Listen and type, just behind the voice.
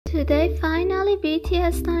Today, finally,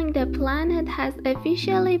 BTS song The Planet has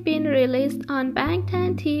officially been released on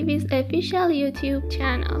Bangtan TV's official YouTube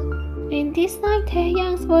channel. In this song,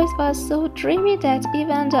 Taehyung's voice was so dreamy that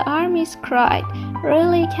even the armies cried.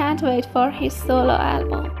 Really can't wait for his solo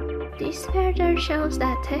album. This further shows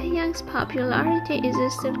that Taehyung's popularity is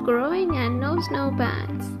still growing and knows no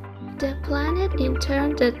bounds. The Planet in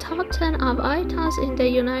turn the top 10 of iTunes in the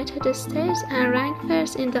United States and ranked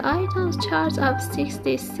first in the iTunes charts of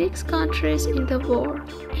 66 countries in the world.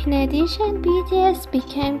 In addition, BTS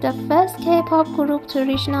became the first K-pop group to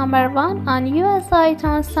reach number 1 on US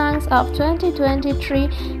iTunes Songs of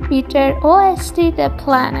 2023 with their OST The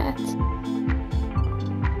Planet.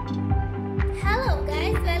 Hello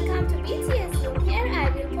guys, welcome to BTS Room. Here I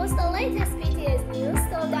will post the latest BTS news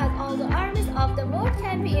so that all the armies of the world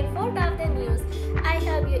can be informed of the news. I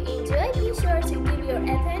hope you enjoy. Be sure to give your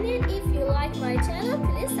opinion. If you like my channel,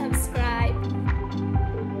 please subscribe.